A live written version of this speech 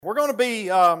We're going to be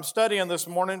studying this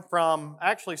morning from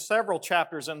actually several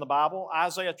chapters in the Bible.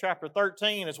 Isaiah chapter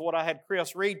 13 is what I had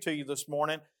Chris read to you this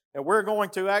morning. And we're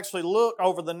going to actually look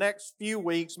over the next few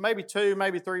weeks, maybe 2,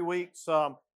 maybe 3 weeks.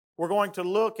 We're going to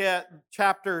look at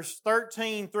chapters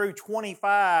 13 through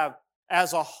 25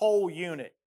 as a whole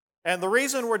unit. And the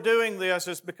reason we're doing this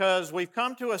is because we've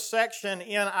come to a section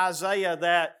in Isaiah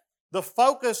that the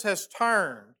focus has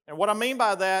turned. And what I mean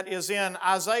by that is in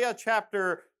Isaiah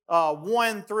chapter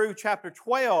 1 through chapter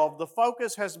 12, the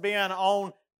focus has been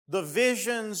on the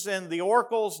visions and the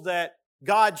oracles that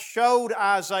God showed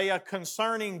Isaiah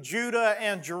concerning Judah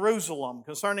and Jerusalem,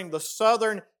 concerning the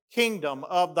southern kingdom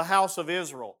of the house of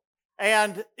Israel.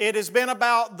 And it has been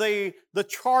about the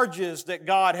charges that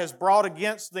God has brought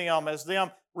against them as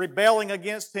them rebelling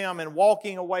against Him and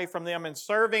walking away from them and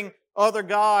serving other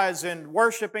gods and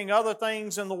worshiping other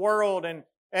things in the world.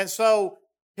 And so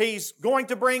He's going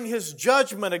to bring His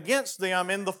judgment against them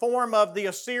in the form of the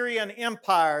Assyrian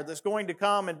Empire that's going to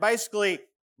come and basically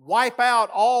wipe out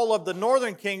all of the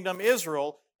northern kingdom,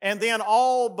 Israel, and then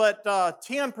all but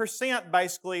 10%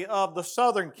 basically of the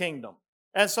southern kingdom.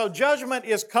 And so judgment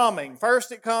is coming.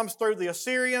 First it comes through the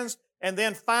Assyrians, and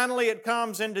then finally it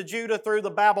comes into Judah through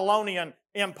the Babylonian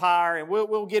Empire. And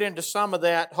we'll get into some of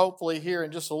that hopefully here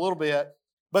in just a little bit.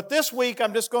 But this week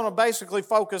I'm just going to basically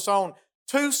focus on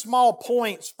 2 small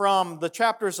points from the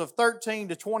chapters of 13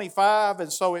 to 25.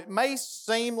 And so it may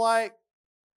seem like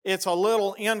it's a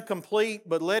little incomplete,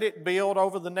 but let it build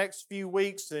over the next few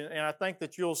weeks, and I think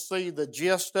that you'll see the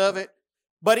gist of it.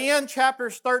 But in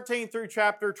chapters 13 through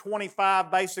chapter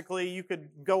 25, basically, you could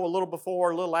go a little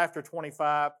before, a little after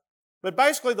 25. But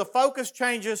basically, the focus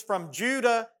changes from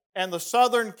Judah and the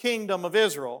southern kingdom of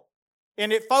Israel,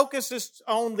 and it focuses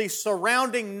on the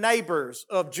surrounding neighbors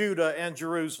of Judah and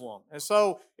Jerusalem. And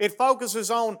so it focuses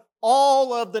on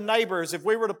all of the neighbors. If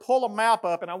we were to pull a map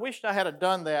up, and I wished I had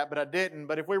done that, but I didn't,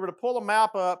 but if we were to pull a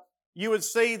map up, you would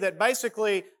see that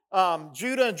basically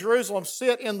Judah and Jerusalem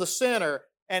sit in the center,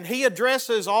 and He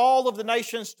addresses all of the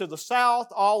nations to the south,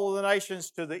 all of the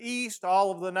nations to the east,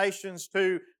 all of the nations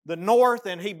to the north,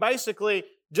 and He basically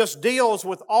just deals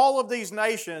with all of these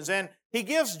nations, and He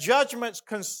gives judgments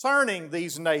concerning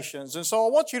these nations. And so I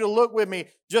want you to look with me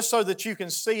just so that you can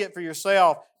see it for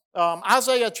yourself.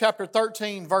 Isaiah chapter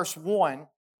 13, verse 1,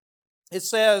 it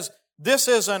says, "This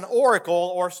is an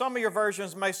oracle," or some of your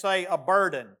versions may say a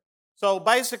burden. So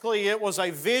basically it was a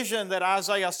vision that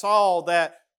Isaiah saw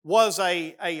that was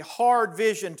a hard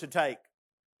vision to take.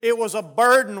 It was a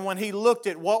burden when he looked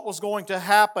at what was going to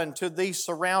happen to these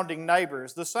surrounding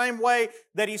neighbors. The same way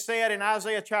that he said in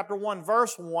Isaiah chapter 1,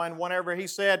 verse 1, whenever he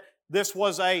said this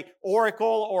was a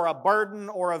oracle or a burden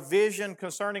or a vision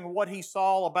concerning what he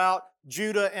saw about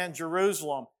Judah and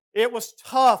Jerusalem. It was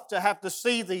tough to have to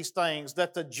see these things,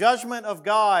 that the judgment of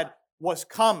God was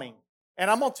coming. And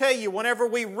I'm going to tell you, whenever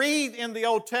we read in the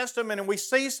Old Testament and we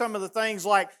see some of the things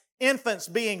like infants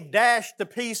being dashed to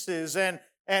pieces and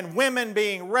women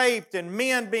being raped and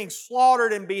men being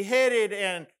slaughtered and beheaded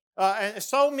and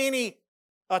so many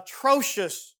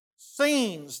atrocious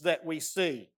scenes that we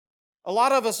see, a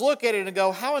lot of us look at it and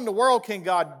go, how in the world can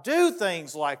God do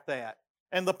things like that?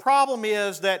 And the problem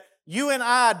is that you and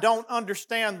I don't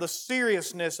understand the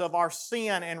seriousness of our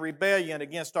sin and rebellion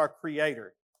against our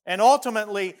Creator. And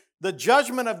ultimately, the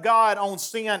judgment of God on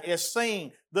sin is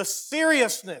seen. The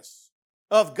seriousness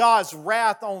of God's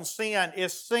wrath on sin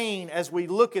is seen as we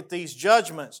look at these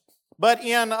judgments. But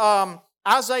in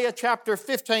Isaiah chapter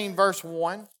 15, verse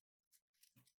 1,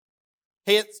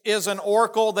 it is an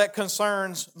oracle that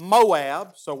concerns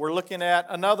Moab. So we're looking at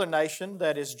another nation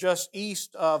that is just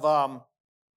east of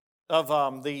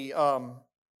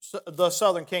the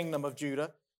southern kingdom of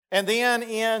Judah. And then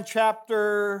in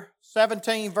chapter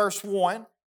 17, verse 1,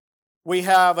 we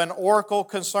have an oracle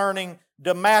concerning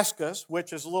Damascus,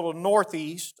 which is a little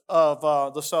northeast of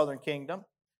the southern kingdom.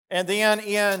 And then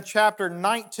in chapter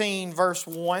 19, verse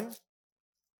 1,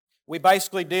 we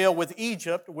basically deal with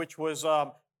Egypt, which was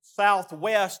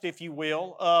southwest, if you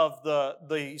will, of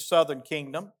the southern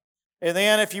kingdom. And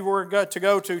then if you were to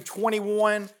go to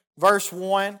 21, verse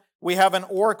 1, we have an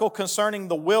oracle concerning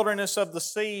the wilderness of the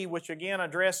sea, which again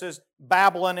addresses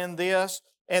Babylon in this.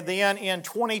 And then in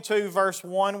 22, verse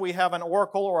 1, we have an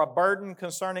oracle or a burden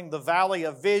concerning the valley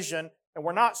of vision. And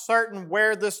we're not certain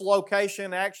where this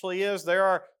location actually is. There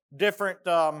are different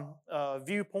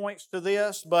viewpoints to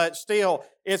this, but still,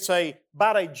 it's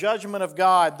about a judgment of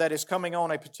God that is coming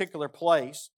on a particular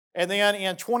place. And then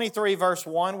in 23, verse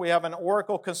 1, we have an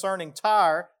oracle concerning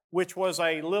Tyre, which was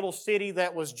a little city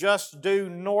that was just due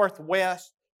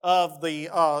northwest of the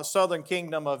southern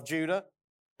kingdom of Judah.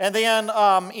 And then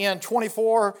in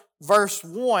 24 verse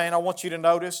 1, I want you to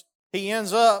notice, he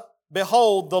ends up,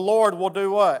 behold, the Lord will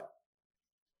do what?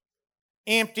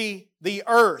 Empty the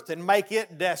earth and make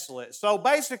it desolate. So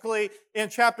basically, in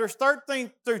chapters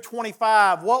 13 through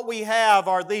 25, what we have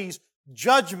are these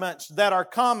judgments that are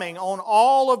coming on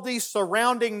all of these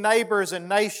surrounding neighbors and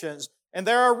nations. And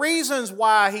there are reasons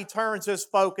why he turns his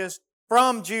focus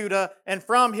from Judah and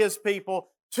from his people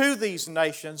to these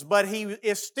nations. But he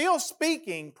is still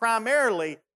speaking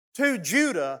primarily to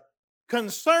Judah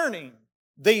concerning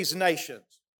these nations.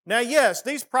 Now, yes,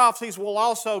 these prophecies will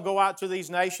also go out to these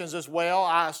nations as well,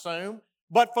 I assume.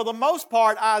 But for the most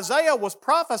part, Isaiah was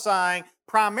prophesying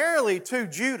primarily to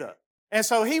Judah. And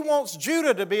so he wants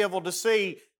Judah to be able to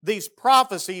see these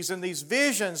prophecies and these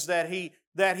visions that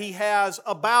he has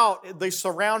about the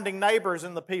surrounding neighbors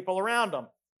and the people around them.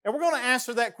 And we're going to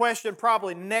answer that question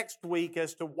probably next week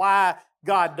as to why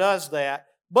God does that.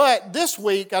 But this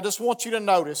week, I just want you to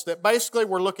notice that basically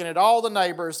we're looking at all the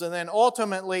neighbors, and then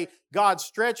ultimately God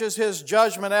stretches His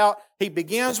judgment out. He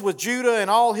begins with Judah and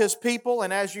all his people,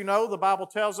 and as you know, the Bible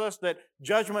tells us that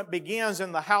judgment begins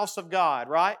in the house of God,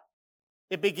 right?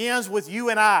 It begins with you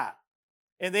and I.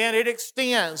 And then it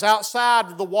extends outside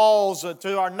of the walls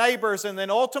to our neighbors, and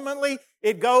then ultimately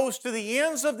it goes to the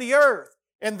ends of the earth.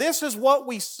 And this is what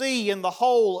we see in the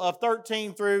whole of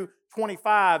 13 through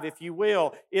 25, if you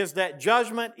will, is that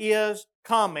judgment is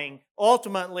coming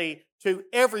ultimately to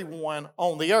everyone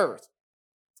on the earth.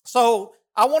 So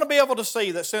I want to be able to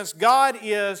see that since God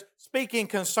is speaking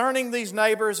concerning these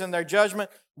neighbors and their judgment,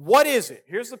 what is it?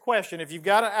 Here's the question. If you've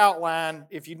got an outline,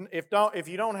 if you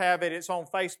don't have it, it's on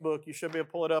Facebook. You should be able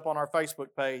to pull it up on our Facebook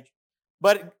page.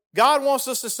 But God wants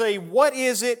us to see what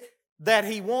is it that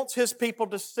He wants His people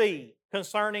to see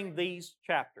concerning these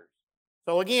chapters.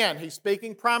 So again, He's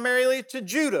speaking primarily to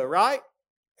Judah, right?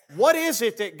 What is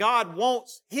it that God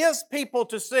wants His people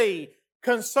to see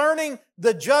concerning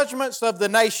the judgments of the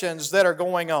nations that are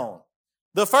going on?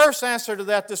 The first answer to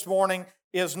that this morning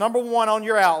is number one on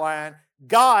your outline.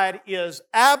 God is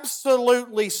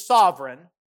absolutely sovereign.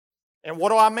 And what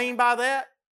do I mean by that?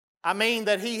 I mean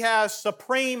that He has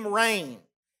supreme reign.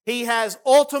 He has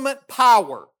ultimate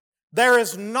power. There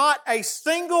is not a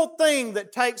single thing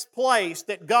that takes place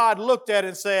that God looked at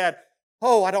and said,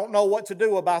 oh, I don't know what to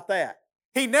do about that.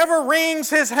 He never wrings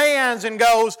His hands and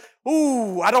goes,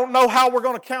 ooh, I don't know how we're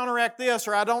going to counteract this,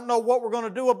 or I don't know what we're going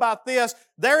to do about this.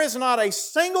 There is not a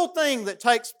single thing that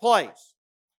takes place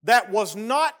that was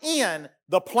not in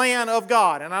the plan of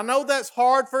God. And I know that's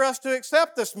hard for us to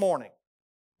accept this morning,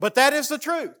 but that is the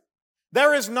truth.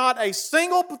 There is not a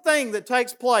single thing that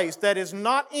takes place that is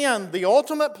not in the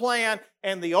ultimate plan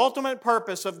and the ultimate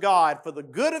purpose of God for the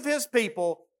good of His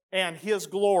people and His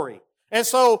glory. And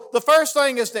so the first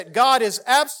thing is that God is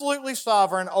absolutely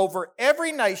sovereign over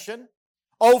every nation,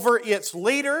 over its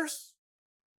leaders.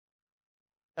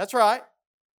 That's right.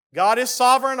 God is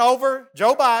sovereign over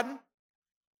Joe Biden.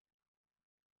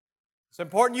 It's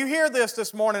important you hear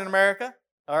this morning in America.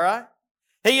 All right?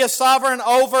 He is sovereign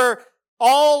over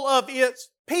all of its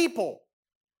people.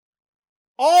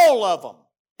 All of them.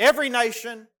 Every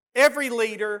nation, every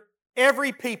leader,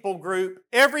 every people group,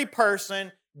 every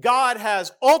person. God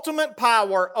has ultimate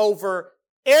power over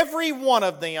every one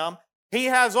of them. He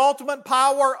has ultimate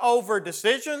power over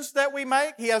decisions that we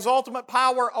make. He has ultimate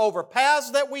power over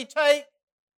paths that we take.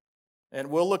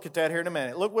 And we'll look at that here in a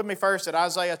minute. Look with me first at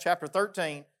Isaiah chapter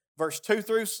 13, verse 2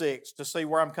 through 6 to see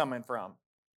where I'm coming from.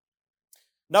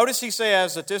 Notice he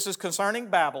says that this is concerning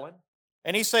Babylon.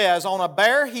 And he says, on a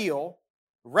bare hill,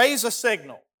 raise a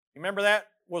signal. Remember that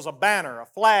was a banner, a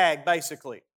flag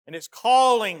basically. And it's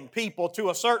calling people to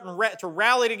a certain to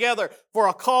rally together for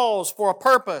a cause, for a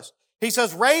purpose. He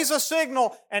says, raise a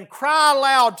signal and cry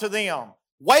aloud to them.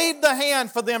 Wave the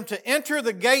hand for them to enter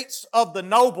the gates of the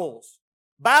nobles.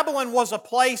 Babylon was a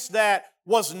place that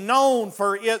was known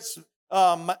for its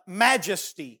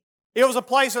majesty. It was a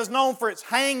place that was known for its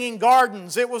hanging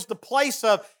gardens. It was the place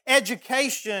of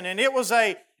education, and it was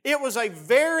a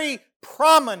very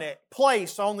prominent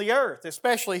place on the earth,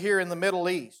 especially here in the Middle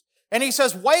East. And he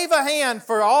says, wave a hand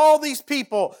for all these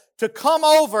people to come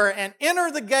over and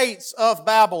enter the gates of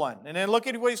Babylon. And then look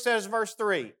at what he says in verse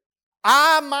 3.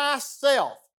 I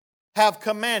myself have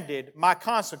commanded my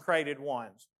consecrated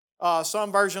ones.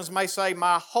 Some versions may say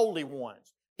my holy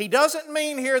ones. He doesn't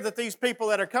mean here that these people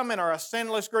that are coming are a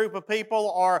sinless group of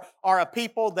people or are a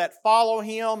people that follow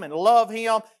Him and love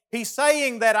Him. He's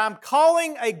saying that I'm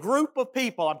calling a group of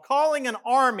people, I'm calling an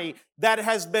army that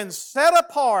has been set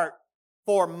apart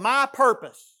for my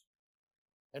purpose.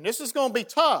 And this is going to be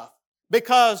tough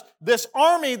because this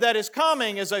army that is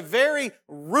coming is a very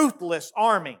ruthless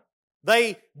army.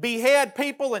 They behead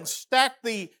people and stack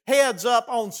the heads up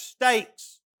on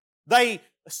stakes. They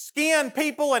skin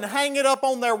people and hang it up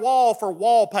on their wall for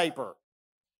wallpaper.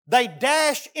 They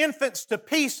dash infants to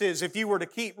pieces if you were to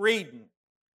keep reading.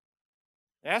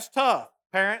 That's tough,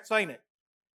 parents, ain't it?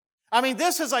 I mean,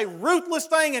 this is a ruthless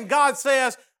thing, and God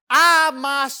says, I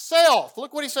myself,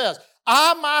 look what He says,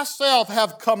 I myself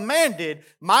have commanded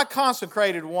my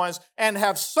consecrated ones and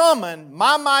have summoned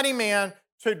my mighty men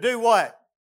to do what?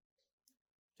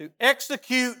 To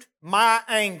execute my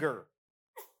anger.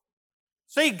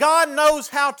 See, God knows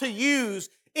how to use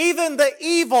even the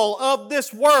evil of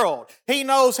this world. He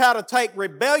knows how to take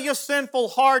rebellious, sinful,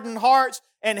 hardened hearts,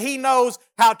 and He knows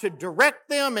how to direct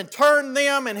them and turn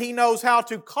them, and He knows how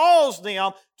to cause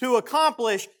them to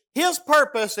accomplish His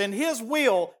purpose and His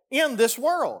will in this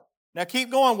world. Now keep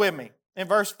going with me in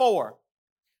verse 4.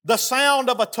 The sound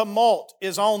of a tumult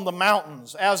is on the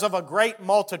mountains, as of a great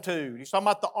multitude. He's talking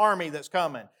about the army that's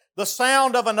coming. The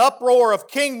sound of an uproar of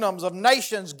kingdoms, of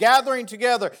nations gathering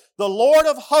together. The Lord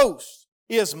of hosts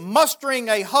is mustering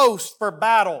a host for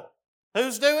battle.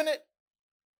 Who's doing it?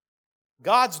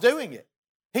 God's doing it.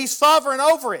 He's sovereign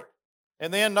over it.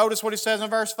 And then notice what He says in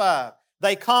verse 5.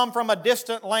 They come from a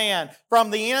distant land, from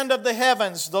the end of the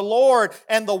heavens, the Lord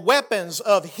and the weapons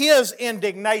of His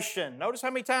indignation. Notice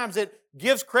how many times it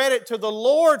gives credit to the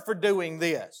Lord for doing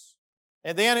this.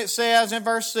 And then it says in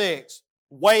verse 6,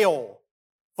 wail,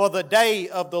 for the day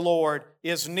of the Lord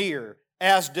is near.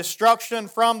 As destruction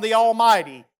from the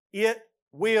Almighty, it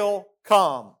will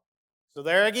come. So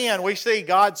there again, we see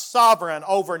God's sovereign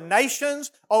over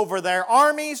nations, over their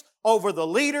armies, over the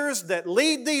leaders that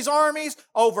lead these armies,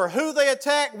 over who they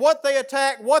attack, what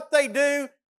they do.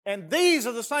 And these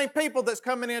are the same people that's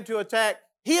coming in to attack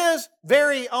His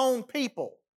very own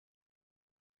people.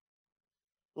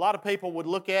 A lot of people would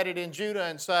look at it in Judah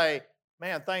and say,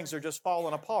 man, things are just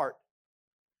falling apart.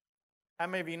 How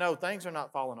many of you know things are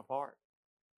not falling apart?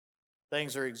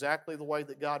 Things are exactly the way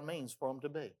that God means for them to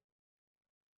be.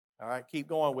 All right, keep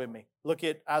going with me. Look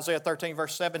at Isaiah 13,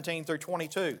 verse 17 through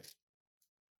 22.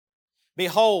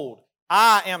 Behold,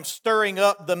 I am stirring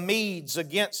up the Medes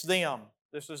against them.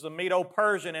 This is the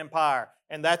Medo-Persian Empire.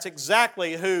 And that's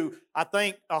exactly who, I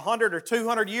think, 100 or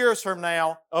 200 years from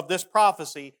now of this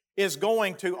prophecy is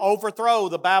going to overthrow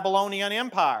the Babylonian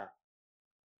Empire.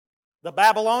 The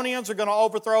Babylonians are going to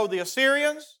overthrow the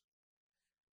Assyrians.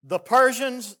 The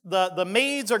Persians, the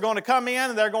Medes are going to come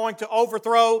in and they're going to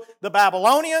overthrow the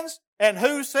Babylonians. And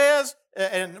who says,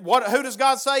 who does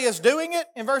God say is doing it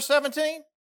in verse 17?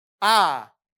 I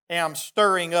am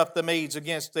stirring up the Medes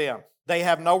against them. They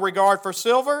have no regard for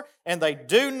silver, and they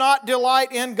do not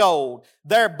delight in gold.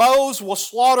 Their bows will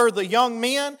slaughter the young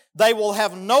men. They will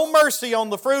have no mercy on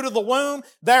the fruit of the womb.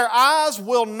 Their eyes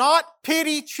will not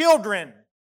pity children.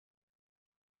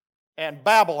 And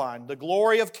Babylon, the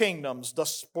glory of kingdoms, the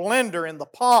splendor and the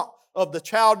pomp of the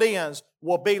Chaldeans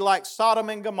will be like Sodom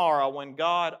and Gomorrah when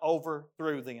God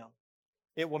overthrew them.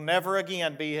 It will never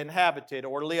again be inhabited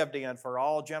or lived in for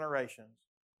all generations.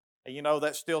 And you know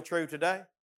that's still true today.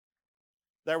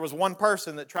 There was one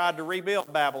person that tried to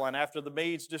rebuild Babylon after the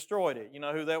Medes destroyed it. You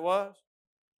know who that was?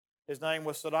 His name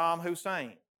was Saddam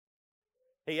Hussein.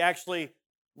 He actually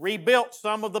rebuilt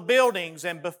some of the buildings,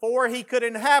 and before he could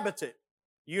inhabit it,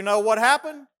 you know what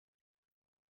happened?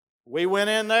 We went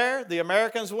in there, the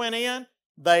Americans went in,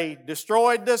 they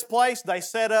destroyed this place, they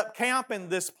set up camp in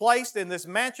this place, in this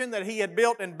mansion that he had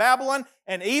built in Babylon,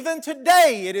 and even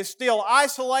today it is still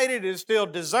isolated, it is still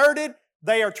deserted.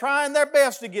 They are trying their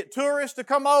best to get tourists to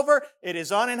come over. It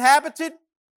is uninhabited,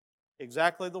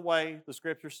 exactly the way the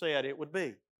Scripture said it would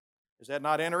be. Is that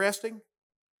not interesting?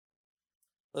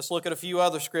 Let's look at a few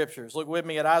other Scriptures. Look with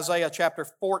me at Isaiah chapter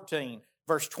 14.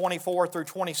 Verse 24 through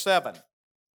 27.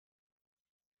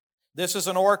 This is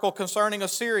an oracle concerning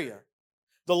Assyria.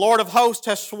 The Lord of hosts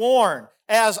has sworn,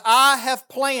 as I have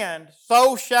planned,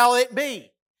 so shall it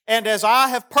be. And as I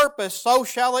have purposed, so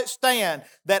shall it stand,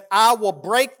 that I will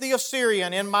break the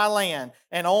Assyrian in my land,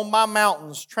 and on my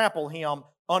mountains trample him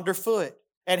underfoot.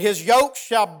 And his yoke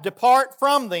shall depart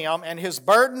from them, and his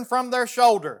burden from their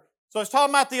shoulder. So it's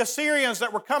talking about the Assyrians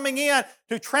that were coming in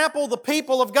to trample the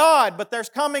people of God. But there's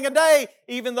coming a day,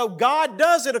 even though God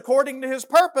does it according to His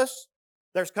purpose,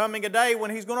 there's coming a day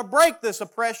when He's going to break this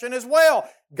oppression as well.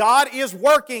 God is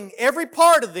working every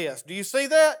part of this. Do you see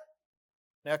that?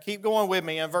 Now keep going with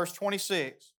me in verse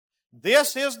 26.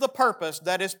 This is the purpose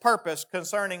that is purposed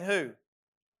concerning who?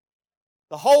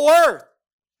 The whole earth.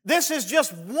 This is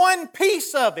just one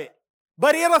piece of it,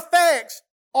 but it affects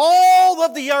all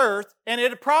of the earth, and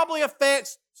it probably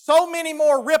affects so many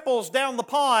more ripples down the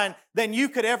pond than you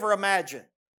could ever imagine.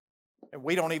 And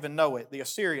we don't even know it. The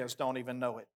Assyrians don't even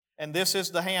know it. And this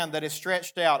is the hand that is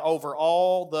stretched out over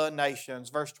all the nations.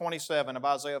 Verse 27 of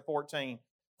Isaiah 14.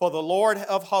 For the Lord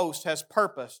of hosts has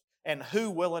purposed, and who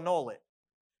will annul it?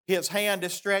 His hand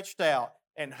is stretched out,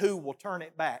 and who will turn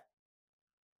it back?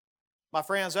 My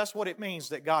friends, that's what it means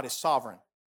that God is sovereign.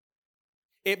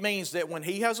 It means that when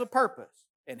He has a purpose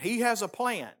and He has a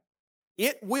plan,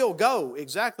 it will go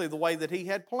exactly the way that He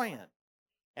had planned.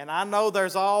 And I know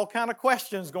there's all kind of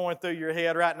questions going through your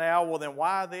head right now. Well, then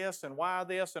why this and why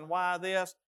this and why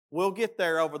this? We'll get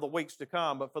there over the weeks to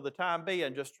come. But for the time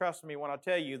being, just trust me when I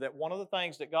tell you that one of the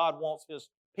things that God wants His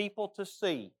people to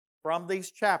see from these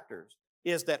chapters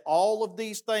is that all of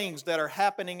these things that are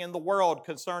happening in the world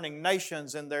concerning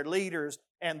nations and their leaders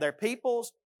and their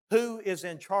peoples, who is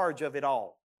in charge of it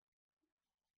all?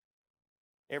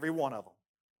 Every one of them.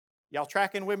 Y'all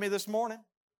tracking with me this morning?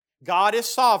 God is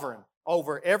sovereign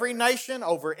over every nation,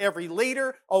 over every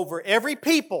leader, over every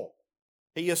people.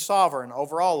 He is sovereign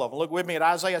over all of them. Look with me at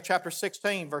Isaiah chapter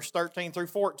 16, verse 13 through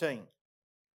 14.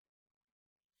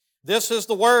 This is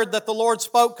the word that the Lord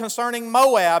spoke concerning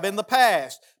Moab in the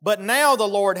past. But now the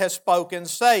Lord has spoken,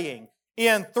 saying,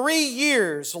 in 3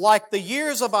 years, like the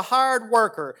years of a hired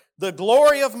worker, the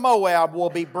glory of Moab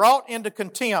will be brought into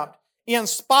contempt, in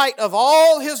spite of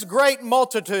all his great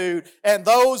multitude, and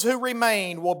those who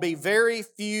remain will be very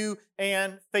few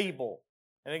and feeble.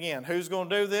 And again, who's going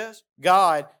to do this?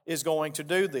 God is going to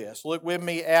do this. Look with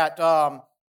me at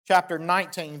chapter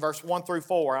 19, verse 1 through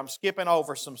 4. I'm skipping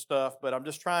over some stuff, but I'm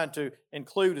just trying to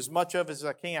include as much of it as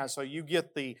I can so you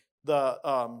get the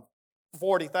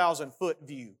 40,000-foot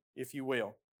view, if you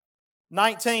will.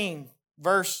 19,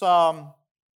 verse 1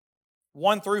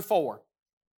 through 4.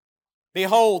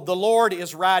 Behold, the Lord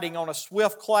is riding on a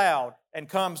swift cloud and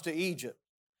comes to Egypt.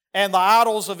 And the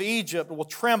idols of Egypt will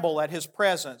tremble at His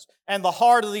presence, and the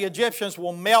heart of the Egyptians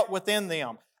will melt within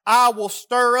them. I will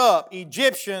stir up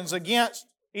Egyptians against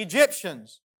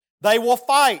Egyptians. They will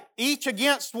fight, each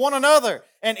against one another,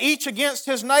 and each against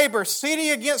his neighbor, city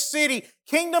against city,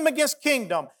 kingdom against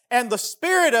kingdom. And the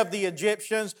spirit of the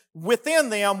Egyptians within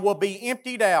them will be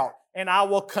emptied out, and I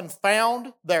will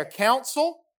confound their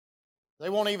counsel. They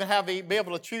won't even be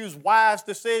able to choose wise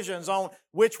decisions on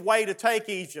which way to take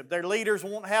Egypt. Their leaders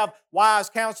won't have wise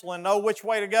counsel and know which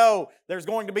way to go. There's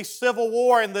going to be civil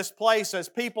war in this place as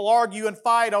people argue and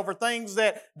fight over things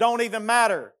that don't even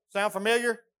matter. Sound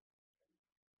familiar?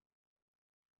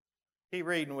 Keep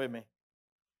reading with me.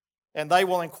 And they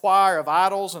will inquire of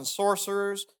idols and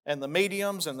sorcerers and the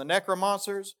mediums and the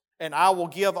necromancers, and I will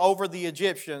give over the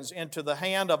Egyptians into the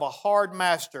hand of a hard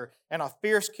master, and a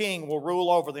fierce king will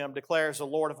rule over them, declares the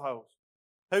Lord of hosts.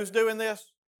 Who's doing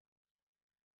this?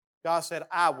 God said,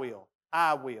 I will.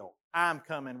 I'm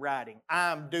coming riding.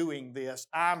 I'm doing this.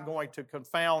 I'm going to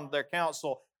confound their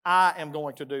counsel. I am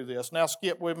going to do this. Now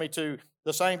skip with me to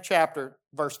the same chapter,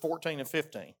 verse 14 and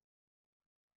 15.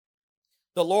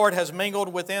 The Lord has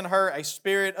mingled within her a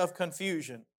spirit of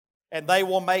confusion, and they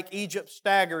will make Egypt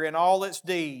stagger in all its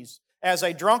deeds, as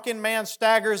a drunken man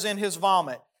staggers in his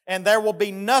vomit. And there will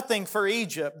be nothing for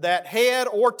Egypt that head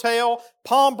or tail,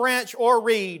 palm branch or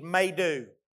reed may do.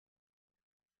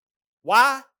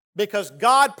 Why? Because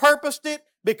God purposed it,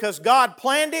 because God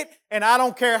planned it, and I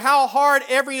don't care how hard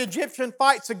every Egyptian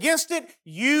fights against it,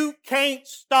 you can't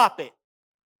stop it.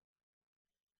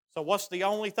 So what's the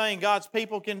only thing God's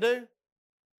people can do?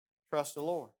 Trust the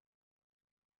Lord.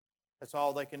 That's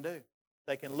all they can do.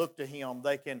 They can look to Him.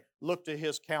 They can look to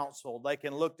His counsel. They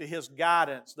can look to His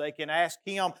guidance. They can ask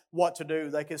Him what to do.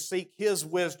 They can seek His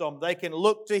wisdom. They can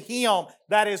look to Him.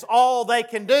 That is all they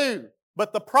can do.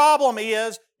 But the problem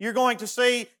is, you're going to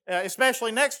see,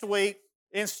 especially next week,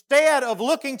 instead of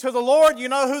looking to the Lord, you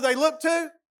know who they look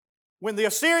to? When the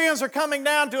Assyrians are coming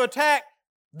down to attack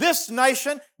this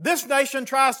nation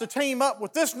tries to team up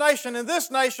with this nation and this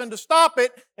nation to stop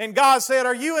it, and God said,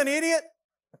 are you an idiot?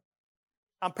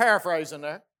 I'm paraphrasing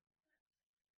that.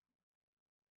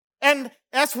 And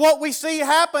that's what we see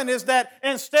happen, is that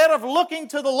instead of looking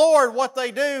to the Lord, what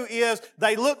they do is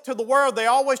they look to the world. They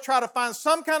always try to find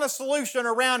some kind of solution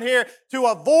around here to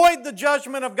avoid the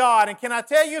judgment of God. And can I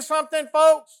tell you something,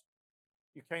 folks?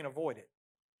 You can't avoid it.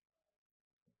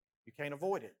 You can't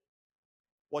avoid it.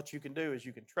 What you can do is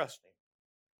you can trust Him.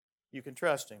 You can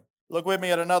trust Him. Look with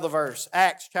me at another verse.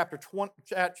 Acts chapter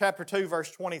 2,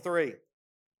 verse 23.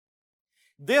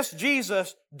 This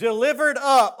Jesus delivered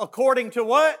up according to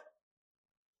what?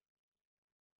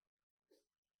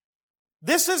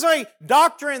 This is a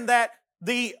doctrine that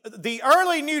the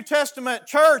early New Testament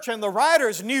church and the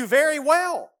writers knew very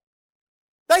well.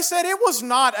 They said it was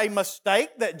not a mistake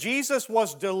that Jesus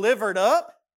was delivered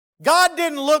up. God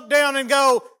didn't look down and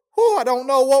go, I don't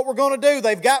know what we're going to do.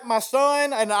 They've got my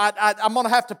son, and I'm going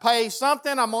to have to pay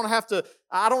something.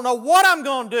 I don't know what I'm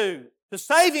going to do to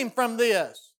save him from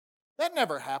this. That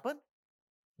never happened.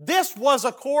 This was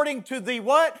according to the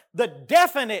what? The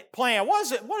definite plan. What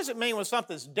does it mean when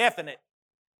something's definite?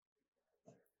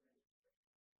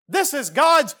 This is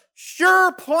God's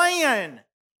sure plan.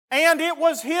 And it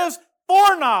was His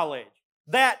foreknowledge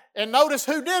that, and notice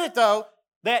who did it though,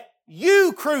 that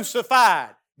you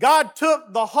crucified. God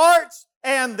took the hearts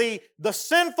and the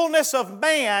sinfulness of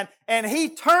man, and He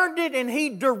turned it and He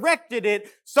directed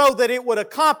it so that it would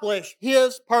accomplish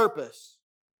His purpose.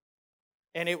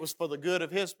 And it was for the good of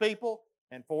His people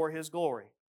and for His glory.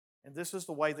 And this is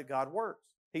the way that God works.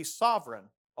 He's sovereign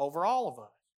over all of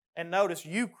us. And notice,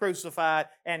 you crucified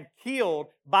and killed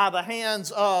by the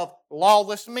hands of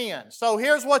lawless men. So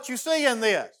here's what you see in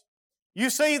this. You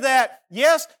see that,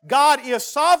 yes, God is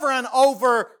sovereign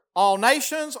over all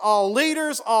nations, all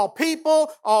leaders, all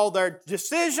people, all their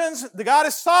decisions. God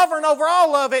is sovereign over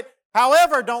all of it.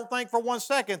 However, don't think for one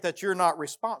second that you're not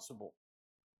responsible.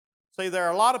 See, there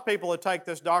are a lot of people that take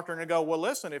this doctrine and go, well,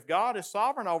 listen, if God is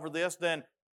sovereign over this, then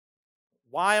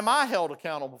why am I held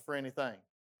accountable for anything?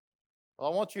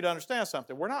 Well, I want you to understand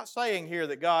something. We're not saying here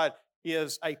that God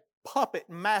is a puppet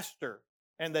master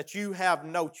and that you have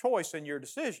no choice in your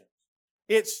decisions.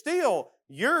 It's still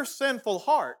your sinful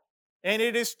heart, and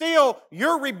it is still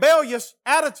your rebellious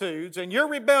attitudes and your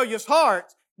rebellious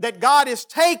hearts that God is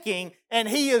taking and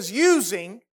He is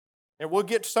using, and we'll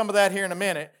get to some of that here in a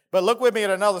minute, but look with me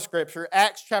at another scripture,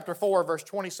 Acts chapter 4, verse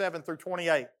 27 through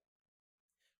 28.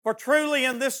 For truly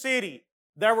in this city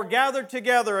there were gathered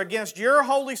together against your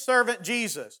holy servant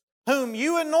Jesus, whom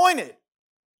you anointed,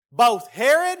 both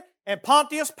Herod and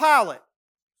Pontius Pilate.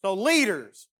 So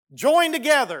leaders joined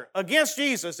together against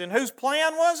Jesus. And whose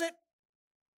plan was it?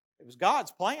 It was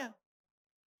God's plan.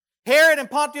 Herod and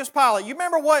Pontius Pilate. You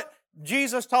remember what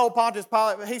Jesus told Pontius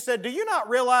Pilate? He said, do you not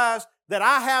realize that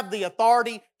I have the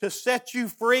authority to set you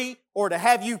free or to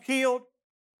have you killed?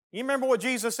 You remember what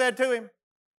Jesus said to him?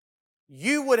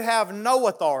 You would have no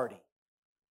authority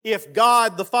if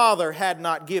God the Father had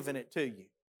not given it to you.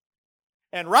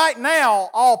 And right now,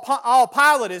 all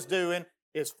Pilate is doing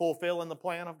is fulfilling the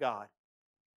plan of God.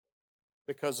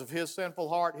 Because of his sinful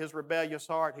heart, his rebellious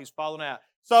heart, he's fallen out.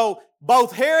 So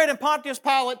both Herod and Pontius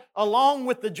Pilate, along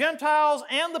with the Gentiles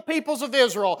and the peoples of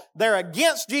Israel, they're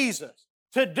against Jesus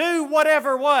to do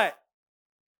whatever what?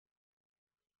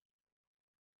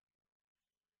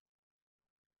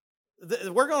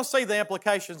 We're going to see the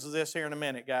implications of this here in a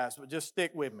minute, guys, but just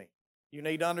stick with me. You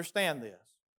need to understand this.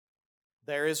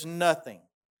 There is nothing.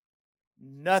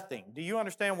 Do you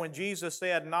understand when Jesus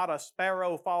said, not a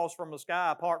sparrow falls from the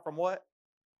sky apart from what?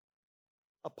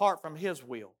 Apart from His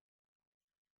will.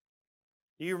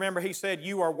 Do you remember He said,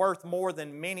 you are worth more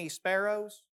than many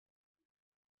sparrows?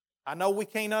 I know we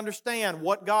can't understand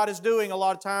what God is doing a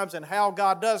lot of times and how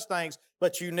God does things,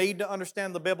 but you need to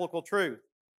understand the biblical truth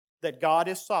that God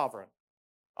is sovereign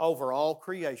over all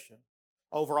creation,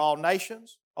 over all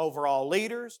nations, over all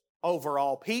leaders, over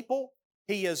all people.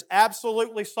 He is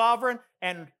absolutely sovereign,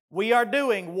 and we are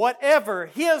doing whatever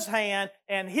His hand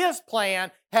and His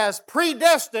plan has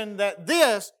predestined that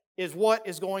this is what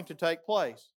is going to take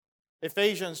place.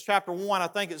 Ephesians chapter 1, I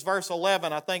think it's verse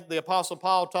 11, I think the Apostle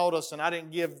Paul told us, and I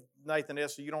didn't give Nathan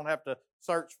this, so you don't have to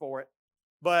search for it,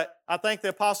 but I think the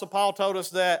Apostle Paul told us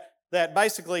that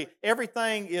basically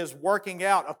everything is working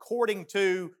out according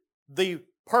to the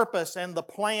purpose and the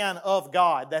plan of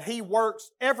God, that He works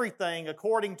everything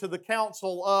according to the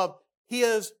counsel of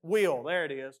His will. There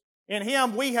it is. In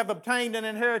Him we have obtained an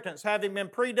inheritance, having been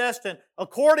predestined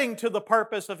according to the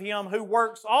purpose of Him who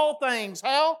works all things.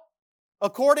 How?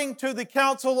 According to the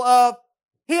counsel of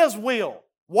His will.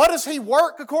 What does He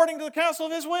work according to the counsel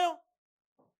of His will?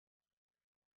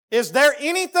 Is there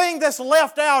anything that's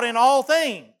left out in all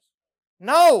things?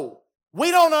 No. We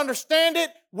don't understand it.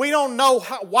 We don't know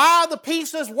why the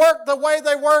pieces work the way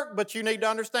they work, but you need to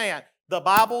understand, the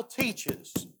Bible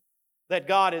teaches that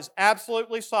God is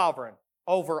absolutely sovereign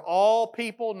over all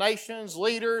people, nations,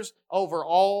 leaders, over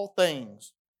all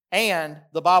things. And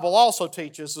the Bible also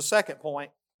teaches, the second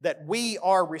point, that we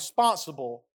are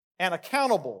responsible and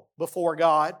accountable before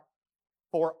God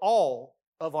for all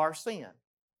of our sin.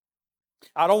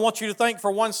 I don't want you to think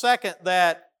for one second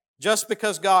that just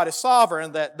because God is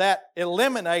sovereign, that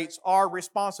eliminates our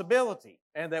responsibility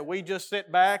and that we just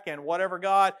sit back and whatever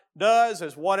God does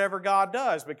is whatever God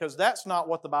does, because that's not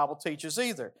what the Bible teaches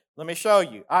either. Let me show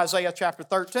you. Isaiah chapter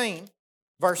 13,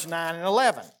 verse 9 and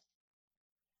 11.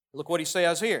 Look what he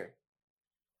says here.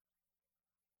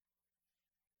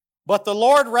 But the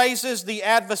Lord raises the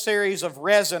adversaries of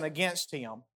Rezin against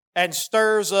him, and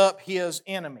stirs up his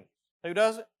enemies. Who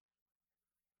does it?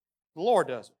 The Lord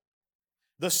does it.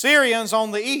 The Syrians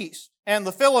on the east and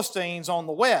the Philistines on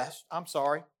the west. I'm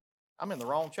sorry, I'm in the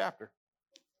wrong chapter.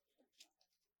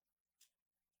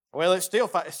 Well, it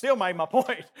still made my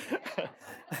point.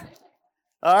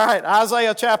 All right,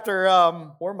 Isaiah chapter,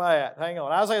 where am I at? Hang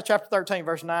on. Isaiah chapter 13,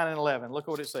 verse 9 and 11. Look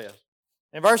what it says.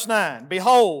 In verse 9,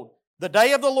 behold, the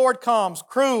day of the Lord comes,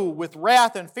 cruel with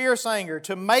wrath and fierce anger,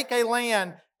 to make a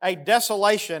land a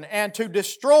desolation and to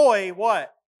destroy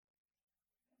what?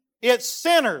 Its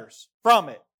sinners from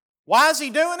it. Why is He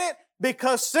doing it?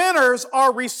 Because sinners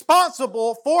are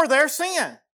responsible for their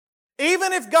sin.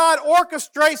 Even if God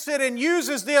orchestrates it and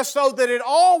uses this so that it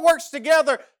all works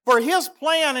together for His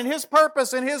plan and His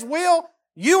purpose and His will,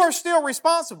 you are still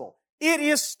responsible. It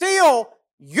is still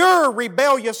your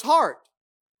rebellious heart.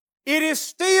 It is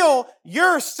still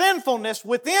your sinfulness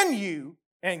within you,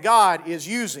 and God is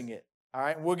using it. All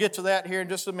right, we'll get to that here in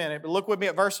just a minute, but look with me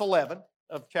at verse 11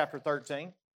 of chapter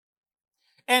 13.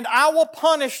 And I will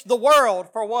punish the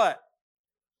world for what?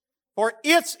 For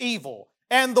its evil.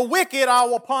 And the wicked I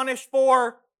will punish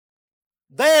for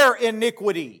their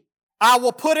iniquity. I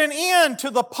will put an end to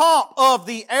the pomp of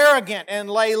the arrogant and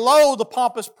lay low the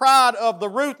pompous pride of the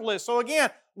ruthless. So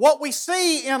again, what we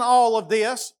see in all of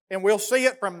this, and we'll see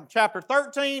it from chapter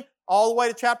 13 all the way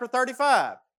to chapter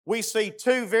 35, we see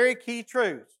two very key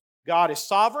truths. God is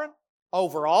sovereign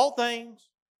over all things,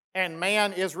 and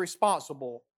man is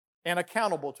responsible and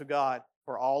accountable to God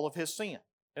for all of his sin.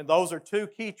 And those are two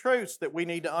key truths that we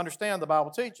need to understand the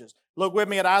Bible teaches. Look with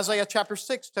me at Isaiah chapter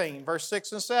 16, verse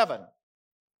 6 and 7.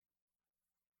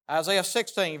 Isaiah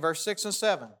 16, verse 6 and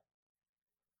 7.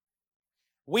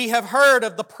 We have heard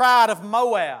of the pride of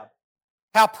Moab,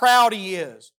 how proud he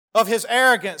is, of his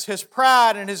arrogance, his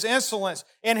pride, and his insolence.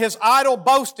 In his idle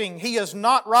boasting, he is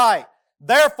not right.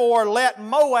 Therefore, let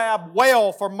Moab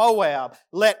wail for Moab.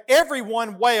 Let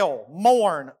everyone wail,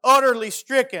 mourn, utterly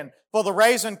stricken for the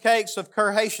raisin cakes of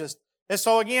Kirhasheth. And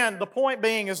so again, the point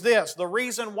being is this. The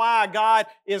reason why God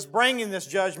is bringing this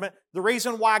judgment, the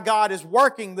reason why God is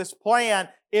working this plan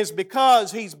is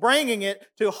because He's bringing it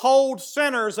to hold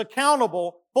sinners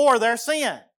accountable for their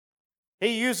sin.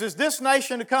 He uses this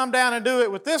nation to come down and do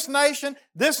it with this nation.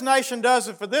 This nation does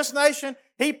it for this nation.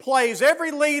 He plays every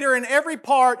leader in every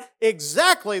part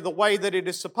exactly the way that it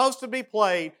is supposed to be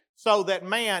played so that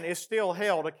man is still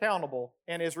held accountable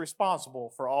and is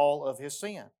responsible for all of his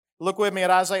sin. Look with me at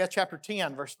Isaiah chapter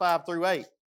 10, verse 5 through 8.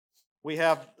 We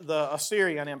have the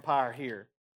Assyrian Empire here.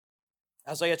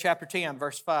 Isaiah chapter 10,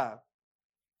 verse 5.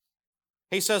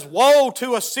 He says, woe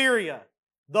to Assyria,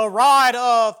 the rod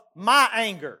of my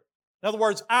anger. In other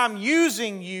words, I'm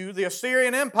using you, the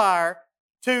Assyrian Empire,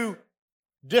 to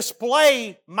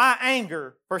display my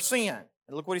anger for sin.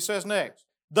 And look what he says next.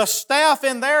 The staff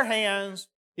in their hands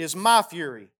is my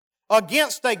fury.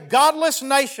 Against a godless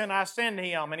nation I send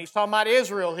him. And he's talking about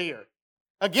Israel here.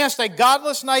 Against a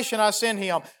godless nation I send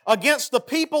him. Against the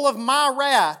people of my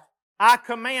wrath I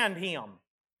command him.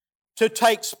 To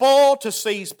take spoil, to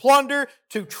seize plunder,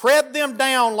 to tread them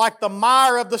down like the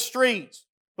mire of the streets.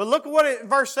 But look at what it,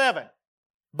 verse 7.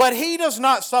 But he does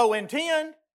not so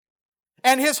intend,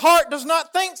 and his heart does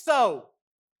not think so.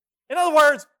 In other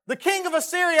words, the king of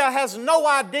Assyria has no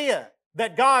idea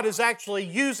that God is actually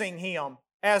using him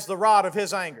as the rod of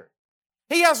his anger.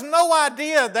 He has no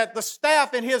idea that the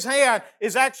staff in his hand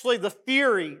is actually the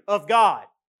fury of God.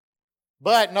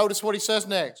 But notice what he says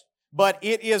next. But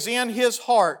it is in his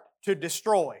heart to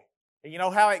destroy. And you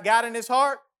know how it got in his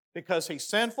heart? Because he's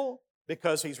sinful,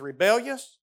 because he's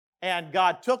rebellious. And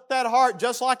God took that heart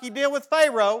just like He did with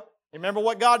Pharaoh. Remember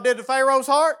what God did to Pharaoh's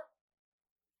heart?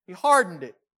 He hardened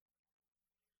it.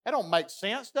 That don't make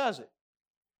sense, does it?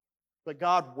 But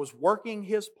God was working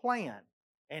His plan.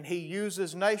 And He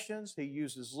uses nations, He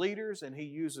uses leaders, and He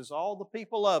uses all the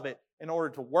people of it in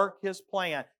order to work His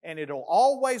plan. And it'll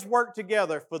always work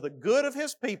together for the good of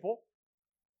His people.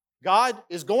 God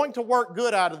is going to work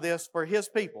good out of this for His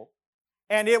people.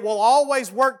 And it will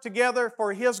always work together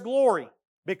for His glory.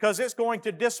 Because it's going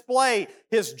to display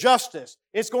His justice.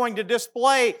 It's going to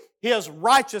display His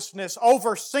righteousness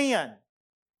over sin.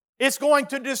 It's going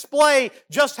to display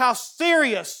just how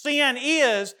serious sin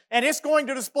is, and it's going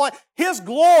to display His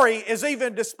glory is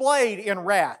even displayed in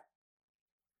wrath.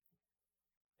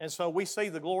 And so we see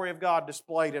the glory of God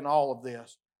displayed in all of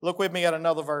this. Look with me at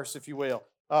another verse, if you will.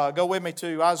 Go with me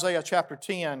to Isaiah chapter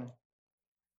 10,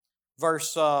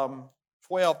 verse 12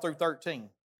 through 13.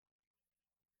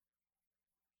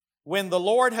 When the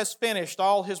Lord has finished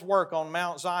all His work on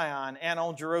Mount Zion and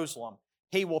on Jerusalem,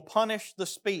 He will punish the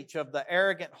speech of the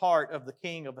arrogant heart of the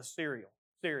king of Assyria.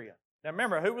 Now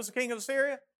remember, who was the king of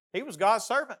Assyria? He was God's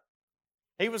servant.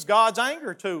 He was God's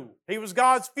anger tool. He was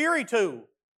God's fury tool.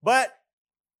 But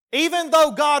even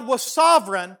though God was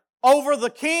sovereign over the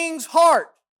king's heart,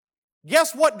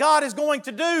 guess what God is going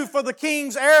to do for the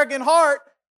king's arrogant heart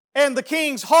and the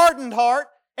king's hardened heart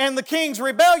and the king's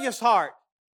rebellious heart?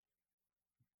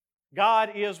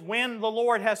 God is, when the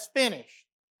Lord has finished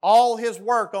all His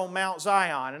work on Mount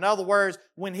Zion. In other words,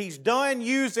 when He's done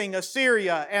using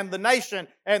Assyria and the nation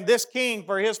and this king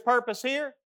for His purpose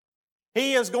here,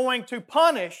 He is going to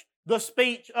punish the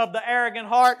speech of the arrogant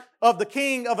heart of the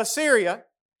king of Assyria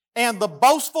and the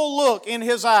boastful look in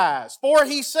his eyes. For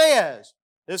he says,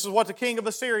 this is what the king of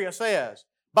Assyria says,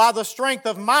 by the strength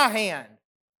of my hand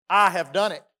I have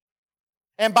done it,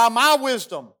 and by my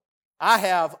wisdom I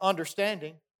have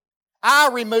understanding. I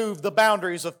remove the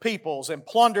boundaries of peoples and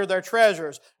plunder their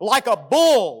treasures. Like a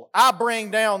bull, I bring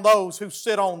down those who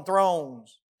sit on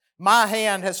thrones. My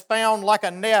hand has found like a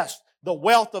nest the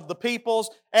wealth of the peoples,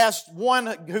 as one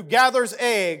who gathers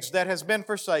eggs that has been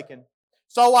forsaken.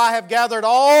 So I have gathered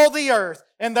all the earth,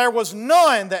 and there was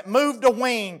none that moved a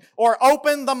wing or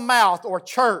opened the mouth or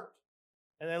chirped.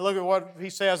 And then look at what he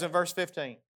says in verse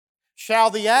 15. Shall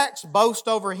the axe boast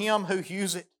over him who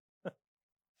hews it?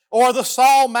 Or the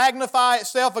saw magnify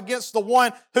itself against the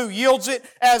one who yields it,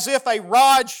 as if a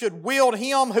rod should wield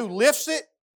him who lifts it?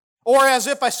 Or as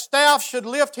if a staff should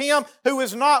lift him who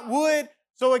is not wood?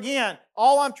 So again,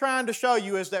 all I'm trying to show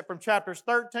you is that from chapters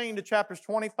 13 to chapters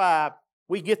 25,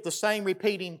 we get the same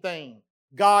repeating theme.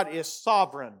 God is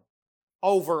sovereign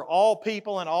over all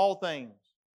people and all things.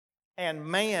 And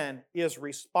man is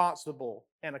responsible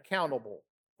and accountable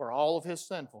for all of his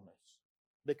sinfulness,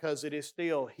 because it is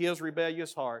still his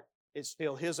rebellious heart. It's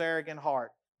still his arrogant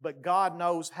heart. But God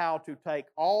knows how to take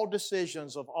all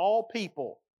decisions of all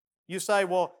people. You say,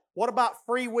 well, what about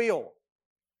free will?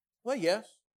 Well, yes,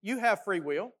 you have free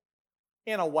will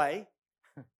in a way.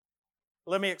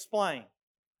 Let me explain.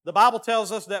 The Bible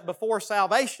tells us that before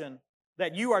salvation,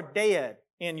 that you are dead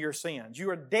in your sins. You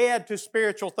are dead to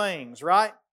spiritual things,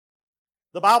 right?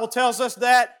 The Bible tells us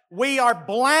that we are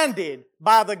blinded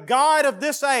by the god of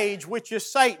this age, which is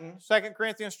Satan. 2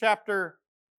 Corinthians chapter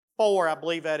 4, I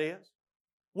believe that is.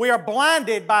 We are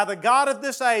blinded by the god of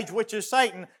this age, which is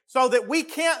Satan, so that we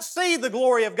can't see the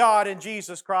glory of God in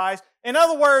Jesus Christ. In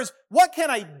other words, what can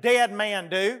a dead man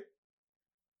do?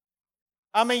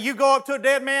 I mean, you go up to a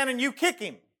dead man and you kick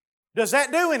him. Does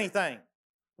that do anything?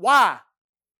 Why?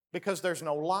 Because there's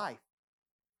no life.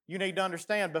 You need to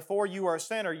understand, before you are a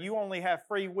sinner, you only have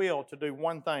free will to do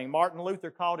one thing. Martin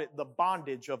Luther called it the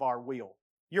bondage of our will.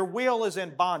 Your will is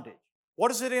in bondage.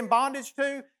 What is it in bondage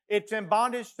to? It's in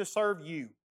bondage to serve you,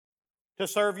 to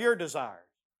serve your desires,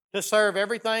 to serve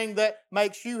everything that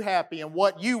makes you happy and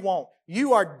what you want.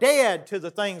 You are dead to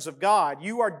the things of God.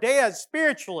 You are dead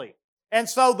spiritually. And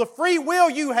so the free will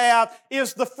you have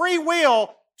is the free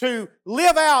will to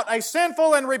live out a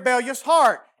sinful and rebellious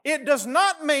heart. It does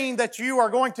not mean that you are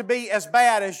going to be as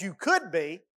bad as you could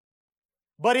be,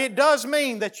 but it does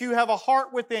mean that you have a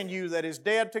heart within you that is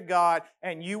dead to God,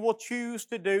 and you will choose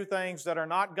to do things that are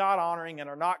not God-honoring and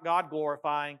are not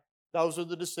God-glorifying. Those are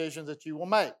the decisions that you will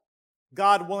make.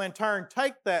 God will in turn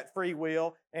take that free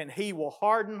will, and He will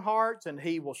harden hearts, and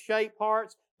He will shape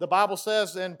hearts. The Bible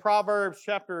says in Proverbs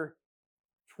chapter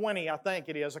 20, I think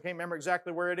it is, I can't remember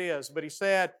exactly where it is, but He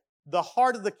said, the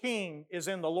heart of the king is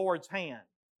in the Lord's hand,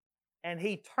 and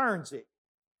He turns it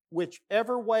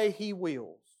whichever way He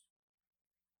wills.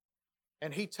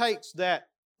 And He takes that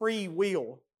free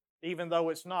will, even though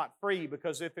it's not free,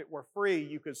 because if it were free,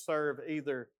 you could serve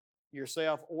either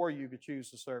yourself or you could choose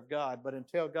to serve God. But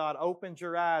until God opens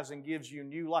your eyes and gives you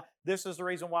new life, this is the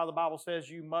reason why the Bible says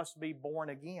you must be born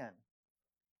again.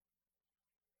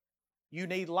 You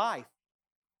need life.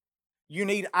 You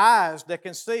need eyes that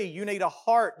can see. You need a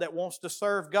heart that wants to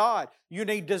serve God. You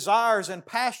need desires and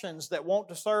passions that want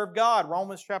to serve God.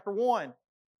 Romans chapter 1,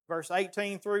 verse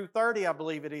 18 through 30, I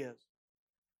believe it is.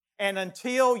 And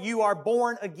until you are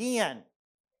born again,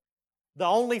 the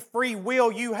only free will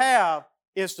you have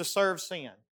is to serve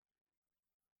sin.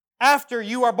 After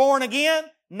you are born again,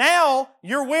 now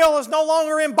your will is no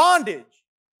longer in bondage.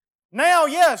 Now,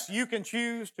 yes, you can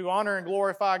choose to honor and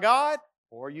glorify God,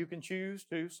 or you can choose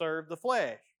to serve the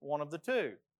flesh, one of the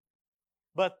two.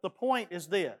 But the point is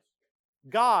this: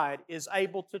 God is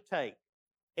able to take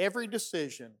every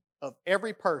decision of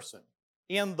every person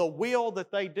in the will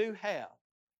that they do have,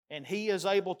 and He is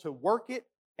able to work it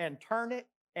and turn it,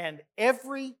 and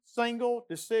every single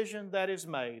decision that is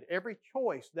made, every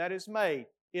choice that is made,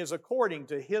 is according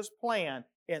to His plan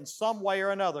in some way or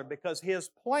another, because His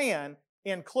plan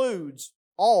includes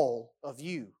all of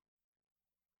you.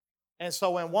 And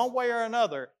so in one way or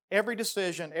another, every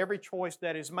decision, every choice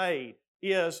that is made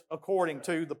is according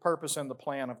to the purpose and the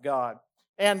plan of God.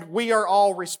 And we are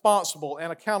all responsible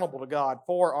and accountable to God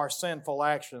for our sinful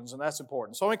actions, and that's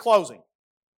important. So in closing,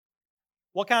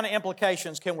 what kind of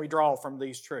implications can we draw from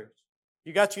these truths?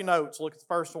 You got your notes, look at the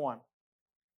first one.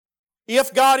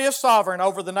 If God is sovereign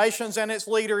over the nations and its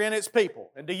leader and its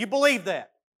people, and do you believe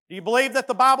that? Do you believe that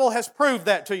the Bible has proved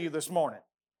that to you this morning?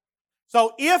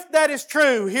 So if that is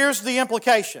true, here's the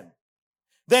implication.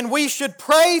 Then we should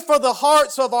pray for the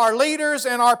hearts of our leaders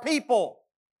and our people.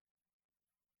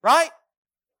 Right?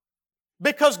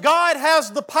 Because God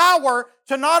has the power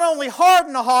to not only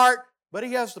harden a heart, but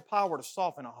He has the power to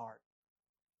soften a heart.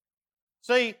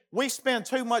 See, we spend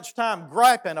too much time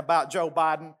griping about Joe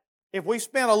Biden. If we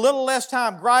spend a little less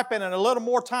time griping and a little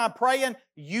more time praying,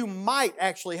 you might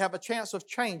actually have a chance of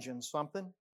changing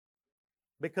something.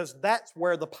 Because that's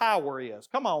where the power is.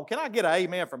 Come on, can I get an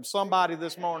amen from somebody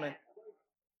this morning?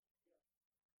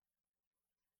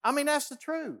 I mean, that's the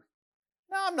truth.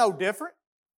 Now, I'm no different.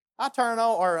 I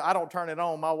don't turn it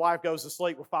on. My wife goes to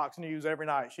sleep with Fox News every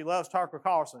night. She loves Tucker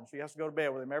Carlson. She has to go to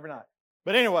bed with him every night.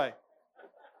 But anyway,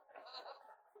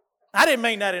 I didn't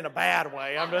mean that in a bad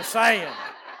way. I'm just saying.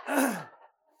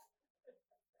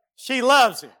 She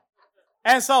loves him.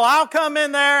 And so I'll come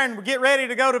in there and get ready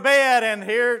to go to bed and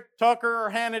hear Tucker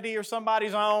or Hannity or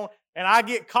somebody's on, and I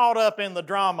get caught up in the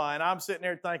drama, and I'm sitting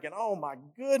there thinking, oh my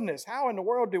goodness, how in the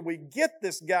world did we get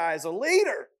this guy as a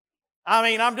leader? I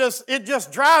mean, it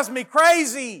just drives me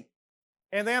crazy.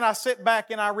 And then I sit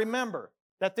back and I remember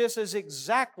that this is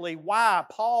exactly why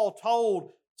Paul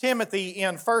told Timothy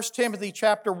in 1 Timothy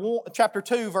chapter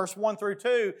 2, verse 1 through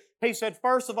 2, he said,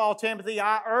 first of all, Timothy,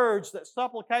 I urge that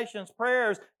supplications,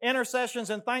 prayers, intercessions,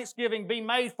 and thanksgiving be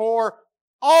made for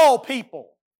all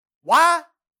people. Why?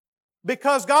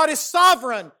 Because God is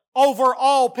sovereign over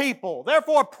all people.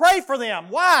 Therefore, pray for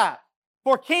them. Why?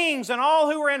 For kings and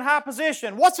all who are in high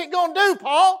position. What's it going to do,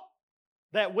 Paul?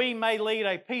 That we may lead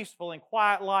a peaceful and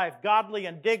quiet life, godly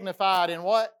and dignified in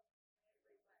what?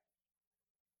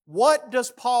 What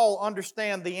does Paul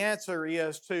understand the answer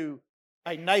is to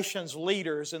a nation's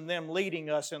leaders and them leading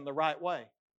us in the right way?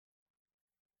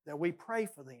 That we pray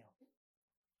for them.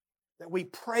 That we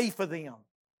pray for them.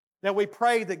 That we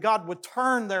pray that God would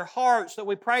turn their hearts. That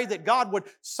we pray that God would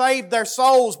save their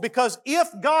souls. Because if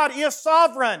God is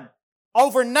sovereign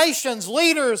over nations,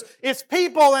 leaders, its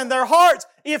people and their hearts,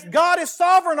 if God is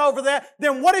sovereign over that,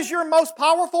 then what is your most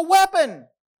powerful weapon?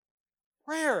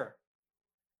 Prayer.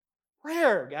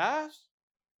 Prayer, guys.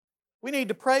 We need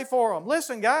to pray for them.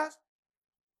 Listen, guys.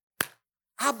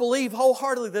 I believe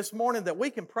wholeheartedly this morning that we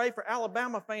can pray for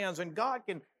Alabama fans and God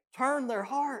can turn their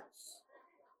hearts.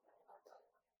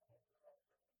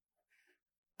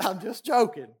 I'm just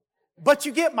joking. But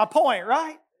you get my point,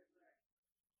 right?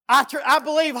 I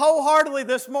believe wholeheartedly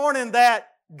this morning that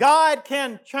God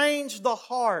can change the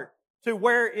heart to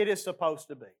where it is supposed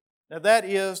to be. Now that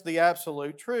is the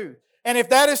absolute truth. And if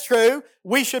that is true,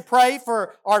 we should pray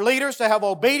for our leaders to have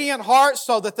obedient hearts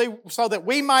so that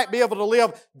we might be able to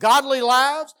live godly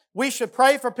lives. We should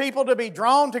pray for people to be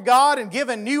drawn to God and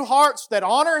given new hearts that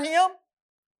honor Him.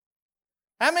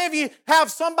 How many of you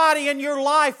have somebody in your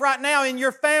life right now, in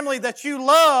your family that you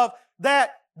love,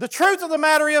 that the truth of the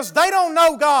matter is they don't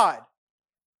know God.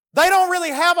 They don't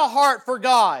really have a heart for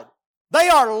God. They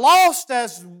are lost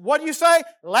as, what do you say?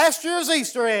 Last year's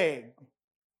Easter egg.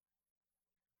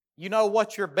 You know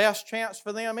what your best chance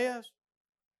for them is?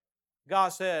 God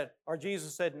said, or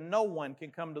Jesus said, no one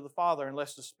can come to the Father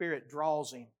unless the Spirit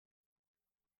draws him.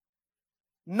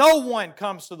 No one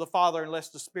comes to the Father unless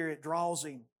the Spirit draws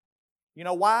him. You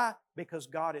know why? Because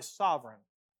God is sovereign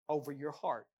over your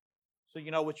heart. So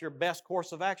you know what your best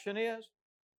course of action is?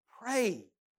 Pray.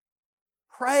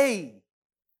 Pray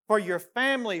for your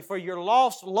family, for your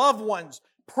lost loved ones.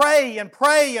 Pray and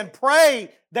pray and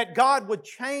pray that God would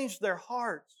change their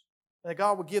hearts, that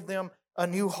God would give them a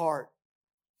new heart.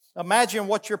 Imagine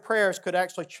what your prayers could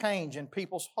actually change in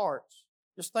people's hearts.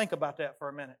 Just think about that for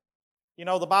a minute. You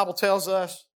know, the Bible tells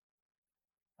us,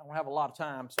 I don't have a lot of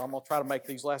time, so I'm going to try to make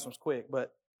these lessons quick,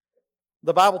 but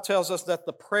the Bible tells us that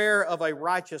the prayer of a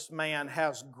righteous man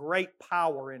has great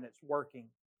power in its working.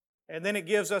 And then it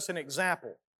gives us an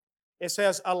example. It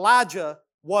says Elijah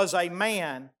was a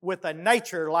man with a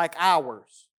nature like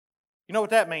ours. You know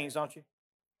what that means, don't you?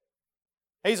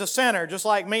 He's a sinner just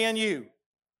like me and you.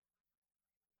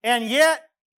 And yet,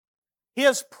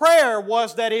 his prayer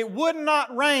was that it would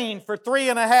not rain for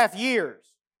 3.5 years.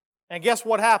 And guess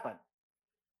what happened?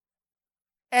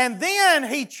 And then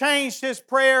he changed his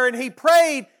prayer and he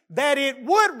prayed that it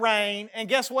would rain. And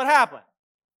guess what happened?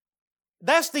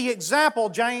 That's the example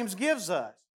James gives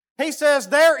us. He says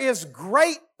there is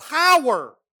great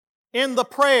power in the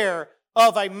prayer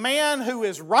of a man who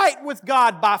is right with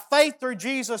God by faith through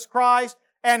Jesus Christ,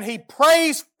 and he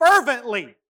prays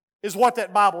fervently, is what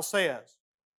that Bible says.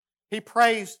 He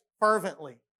prays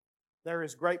fervently. There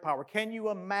is great power. Can you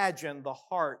imagine the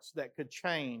hearts that could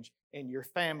change in your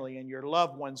family, in your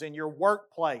loved ones, in your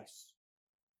workplace?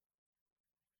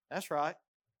 That's right.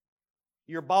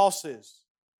 Your bosses.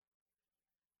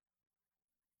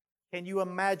 Can you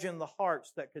imagine the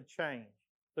hearts that could change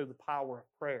through the power of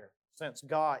prayer? Since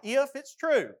God, if it's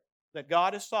true that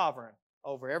God is sovereign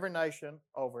over every nation,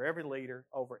 over every leader,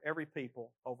 over every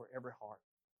people, over every heart.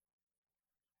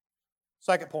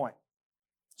 Second point,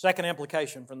 second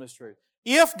implication from this truth.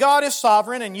 If God is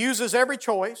sovereign and uses every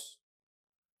choice,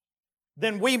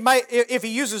 then if He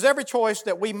uses every choice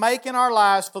that we make in our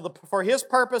lives for His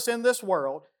purpose in this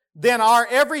world, then our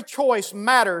every choice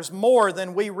matters more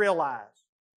than we realize.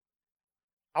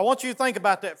 I want you to think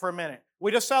about that for a minute.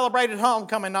 We just celebrated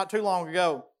homecoming not too long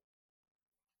ago.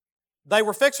 They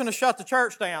were fixing to shut the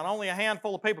church down. Only a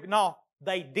handful of people. No,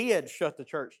 they did shut the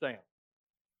church down.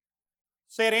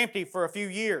 Sat empty for a few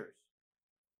years.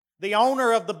 The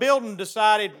owner of the building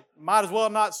decided, might as well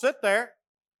not sit there.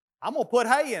 I'm going to put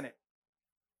hay in it.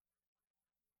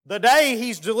 The day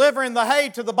he's delivering the hay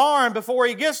to the barn, before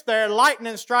he gets there,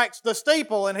 lightning strikes the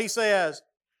steeple and he says,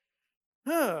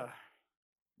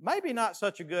 maybe not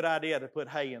such a good idea to put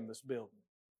hay in this building.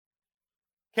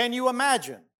 Can you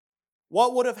imagine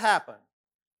what would have happened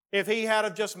if he had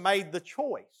have just made the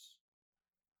choice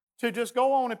to just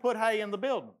go on and put hay in the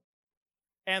building?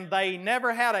 And they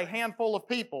never had a handful of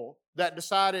people that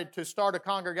decided to start a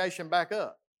congregation back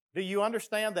up. Do you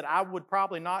understand that I would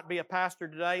probably not be a pastor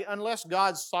today unless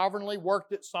God sovereignly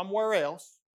worked it somewhere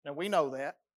else? Now we know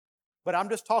that. But I'm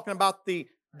just talking about the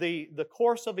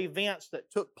course of events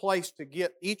that took place to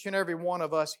get each and every one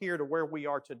of us here to where we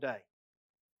are today.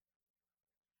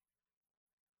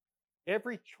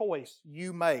 Every choice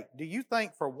you make, do you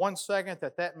think for 1 second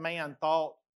that man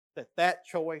thought that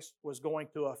choice was going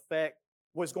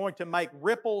to make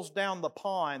ripples down the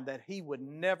pond that he would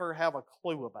never have a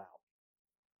clue about?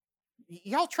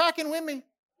 Y'all tracking with me?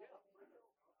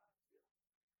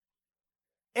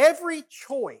 Every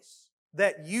choice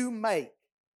that you make,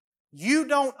 you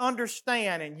don't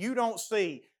understand and you don't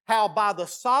see how by the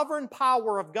sovereign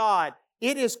power of God,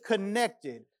 it is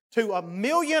connected to a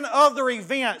million other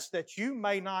events that you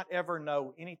may not ever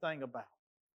know anything about.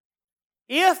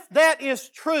 If that is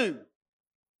true,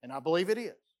 and I believe it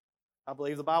is, I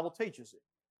believe the Bible teaches it,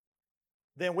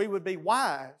 then we would be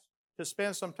wise to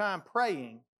spend some time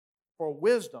praying for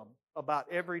wisdom about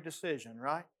every decision,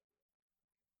 right?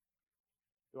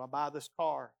 Do I buy this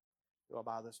car? Do I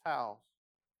buy this house?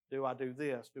 Do I do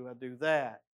this? Do I do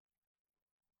that?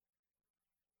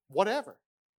 Whatever.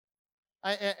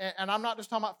 And I'm not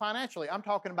just talking about financially. I'm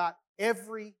talking about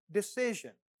every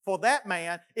decision. For that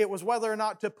man, it was whether or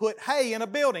not to put hay in a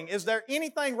building. Is there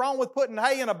anything wrong with putting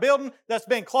hay in a building that's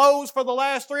been closed for the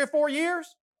last 3 or 4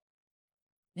 years?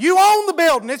 You own the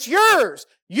building. It's yours.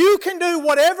 You can do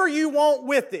whatever you want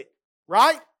with it,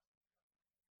 right?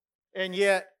 And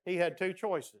yet, he had 2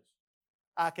 choices.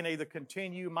 I can either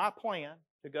continue my plan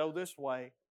to go this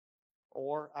way,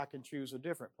 or I can choose a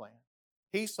different plan.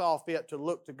 He saw fit to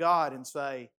look to God and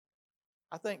say,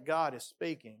 I think God is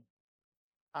speaking.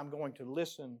 I'm going to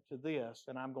listen to this,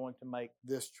 and I'm going to make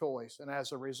this choice. And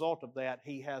as a result of that,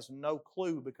 he has no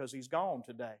clue, because he's gone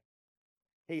today.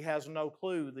 He has no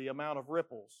clue the amount of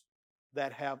ripples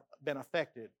that have been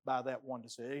affected by that one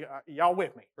decision. Y'all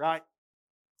with me, right?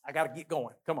 I got to get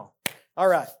going. Come on. All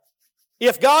right.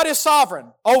 If God is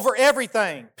sovereign over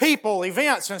everything, people,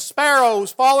 events, and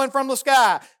sparrows falling from the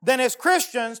sky, then as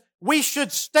Christians, we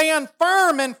should stand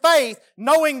firm in faith,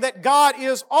 knowing that God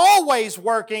is always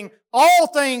working all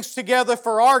things together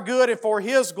for our good and for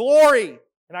His glory.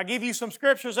 And I give you some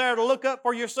scriptures there to look up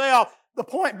for yourself. The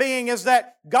point being is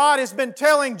that God has been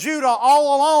telling Judah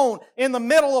all along, in the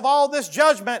middle of all this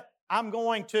judgment, I'm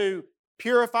going to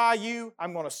purify you.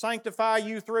 I'm going to sanctify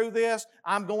you through this.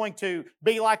 I'm going to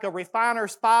be like a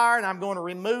refiner's fire, and I'm going to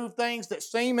remove things that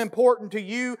seem important to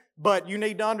you, but you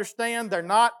need to understand they're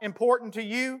not important to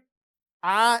you.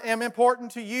 I am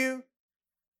important to you.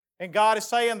 And God is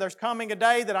saying there's coming a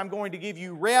day that I'm going to give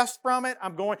you rest from it.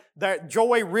 That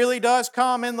joy really does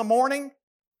come in the morning.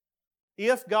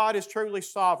 If God is truly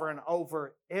sovereign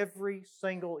over every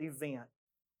single event.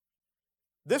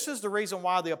 This is the reason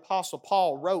why the Apostle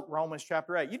Paul wrote Romans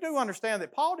chapter 8. You do understand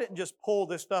that Paul didn't just pull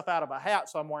this stuff out of a hat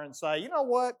somewhere and say, you know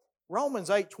what, Romans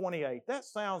 8:28, that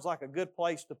sounds like a good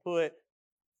place to put,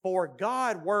 for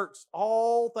God works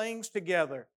all things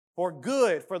together for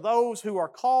good for those who are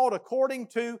called according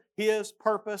to His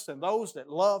purpose and those that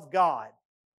love God.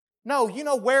 No, you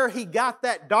know where he got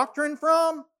that doctrine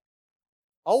from?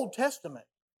 Old Testament.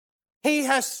 He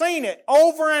has seen it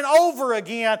over and over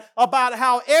again about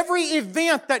how every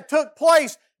event that took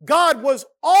place, God was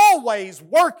always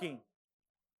working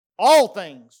all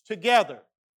things together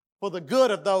for the good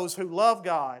of those who love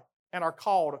God and are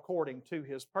called according to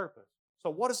His purpose. So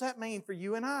what does that mean for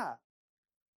you and I?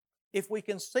 If we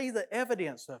can see the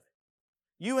evidence of it,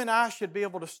 you and I should be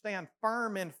able to stand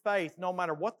firm in faith no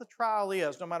matter what the trial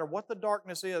is, no matter what the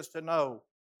darkness is, to know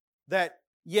that,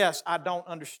 yes, I don't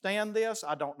understand this.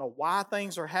 I don't know why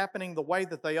things are happening the way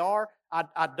that they are.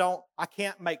 I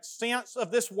can't make sense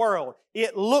of this world.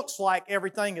 It looks like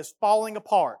everything is falling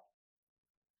apart.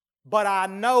 But I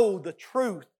know the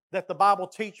truth that the Bible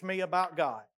teaches me about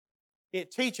God. It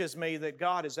teaches me that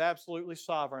God is absolutely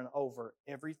sovereign over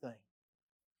everything.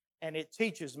 And it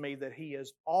teaches me that He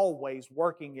is always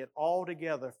working it all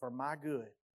together for my good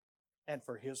and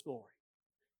for His glory.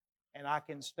 And I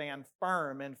can stand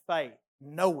firm in faith,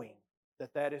 knowing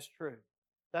that that is true.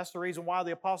 That's the reason why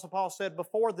the Apostle Paul said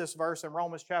before this verse in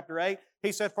Romans chapter 8,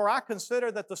 he said, "For I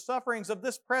consider that the sufferings of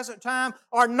this present time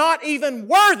are not even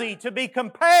worthy to be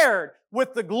compared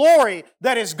with the glory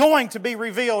that is going to be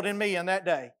revealed in me in that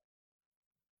day."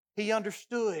 He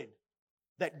understood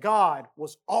that God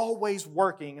was always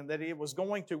working and that it was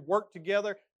going to work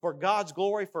together for God's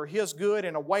glory, for His good,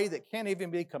 in a way that can't even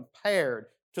be compared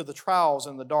to the trials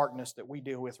and the darkness that we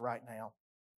deal with right now.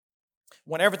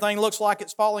 When everything looks like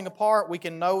it's falling apart, we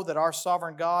can know that our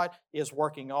sovereign God is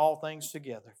working all things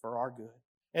together for our good.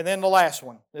 And then the last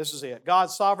one, this is it.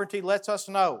 God's sovereignty lets us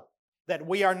know that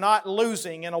we are not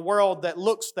losing in a world that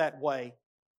looks that way.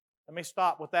 Let me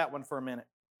stop with that one for a minute.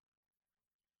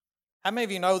 How many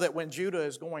of you know that when Judah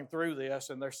is going through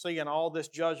this and they're seeing all this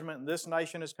judgment and this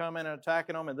nation is coming and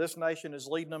attacking them and this nation is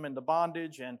leading them into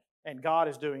bondage and God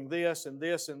is doing this and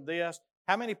this and this,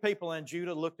 how many people in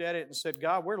Judah looked at it and said,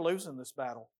 "God, we're losing this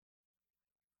battle.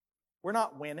 We're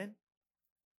not winning.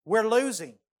 We're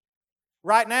losing."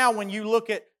 Right now, when you look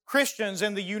at Christians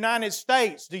in the United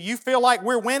States, do you feel like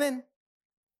we're winning?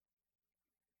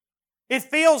 It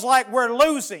feels like we're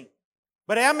losing.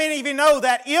 But how many of you know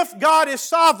that if God is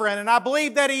sovereign, and I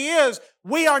believe that He is,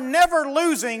 we are never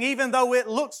losing even though it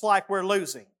looks like we're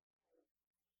losing.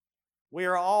 We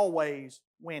are always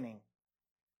winning.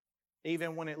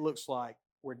 Even when it looks like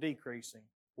we're decreasing,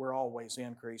 we're always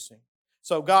increasing.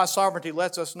 So God's sovereignty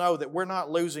lets us know that we're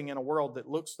not losing in a world that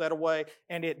looks that way,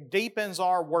 and it deepens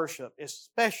our worship,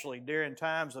 especially during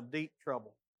times of deep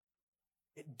trouble.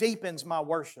 It deepens my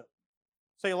worship.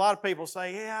 See, a lot of people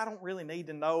say, "Yeah, I don't really need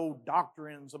to know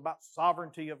doctrines about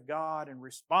sovereignty of God and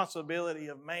responsibility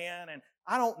of man, and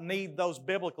I don't need those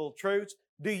biblical truths."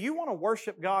 Do you want to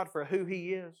worship God for who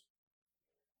He is?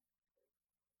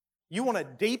 You want to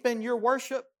deepen your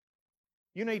worship?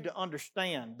 You need to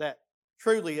understand that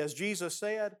truly, as Jesus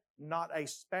said, not a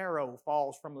sparrow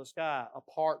falls from the sky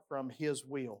apart from His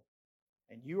will.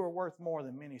 And you are worth more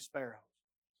than many sparrows.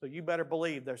 So you better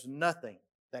believe there's nothing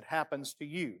that happens to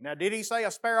you. Now, did He say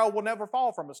a sparrow will never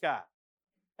fall from the sky?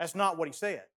 That's not what He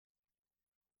said.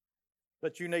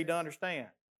 But you need to understand,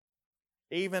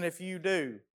 even if you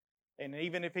do, and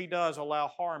even if He does allow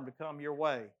harm to come your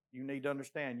way, you need to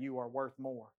understand you are worth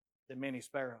more than many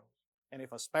sparrows. And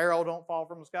if a sparrow don't fall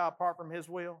from the sky apart from His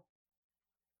will,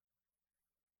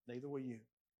 neither will you.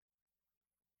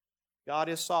 God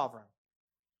is sovereign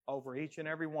over each and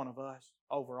every one of us,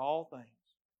 over all things.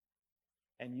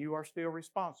 And you are still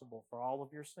responsible for all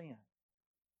of your sin.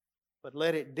 But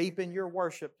let it deepen your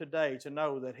worship today to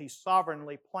know that He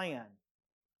sovereignly planned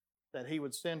that He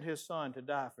would send His Son to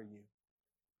die for you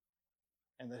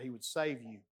and that He would save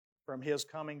you from His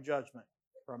coming judgment,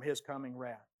 from His coming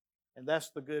wrath. And that's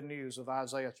the good news of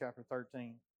Isaiah chapter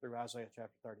 13 through Isaiah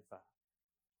chapter 35.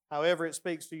 However it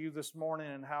speaks to you this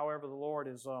morning and however the Lord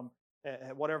is,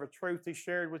 whatever truth He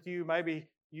shared with you, maybe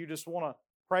you just want to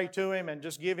pray to Him and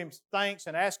just give Him thanks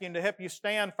and ask Him to help you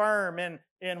stand firm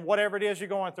in whatever it is you're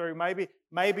going through.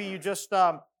 Maybe you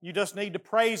just need to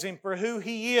praise Him for who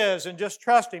He is and just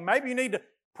trust Him. Maybe you need to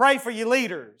pray for your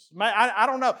leaders. I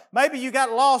don't know. Maybe you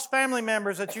got lost family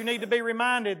members that you need to be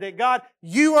reminded that God,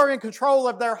 you are in control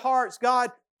of their hearts.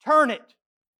 God, turn it.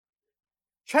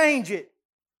 Change it.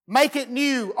 Make it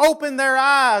new. Open their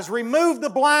eyes. Remove the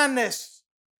blindness.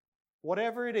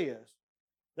 Whatever it is,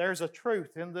 there's a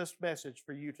truth in this message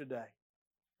for you today.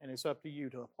 And it's up to you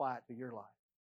to apply it to your life.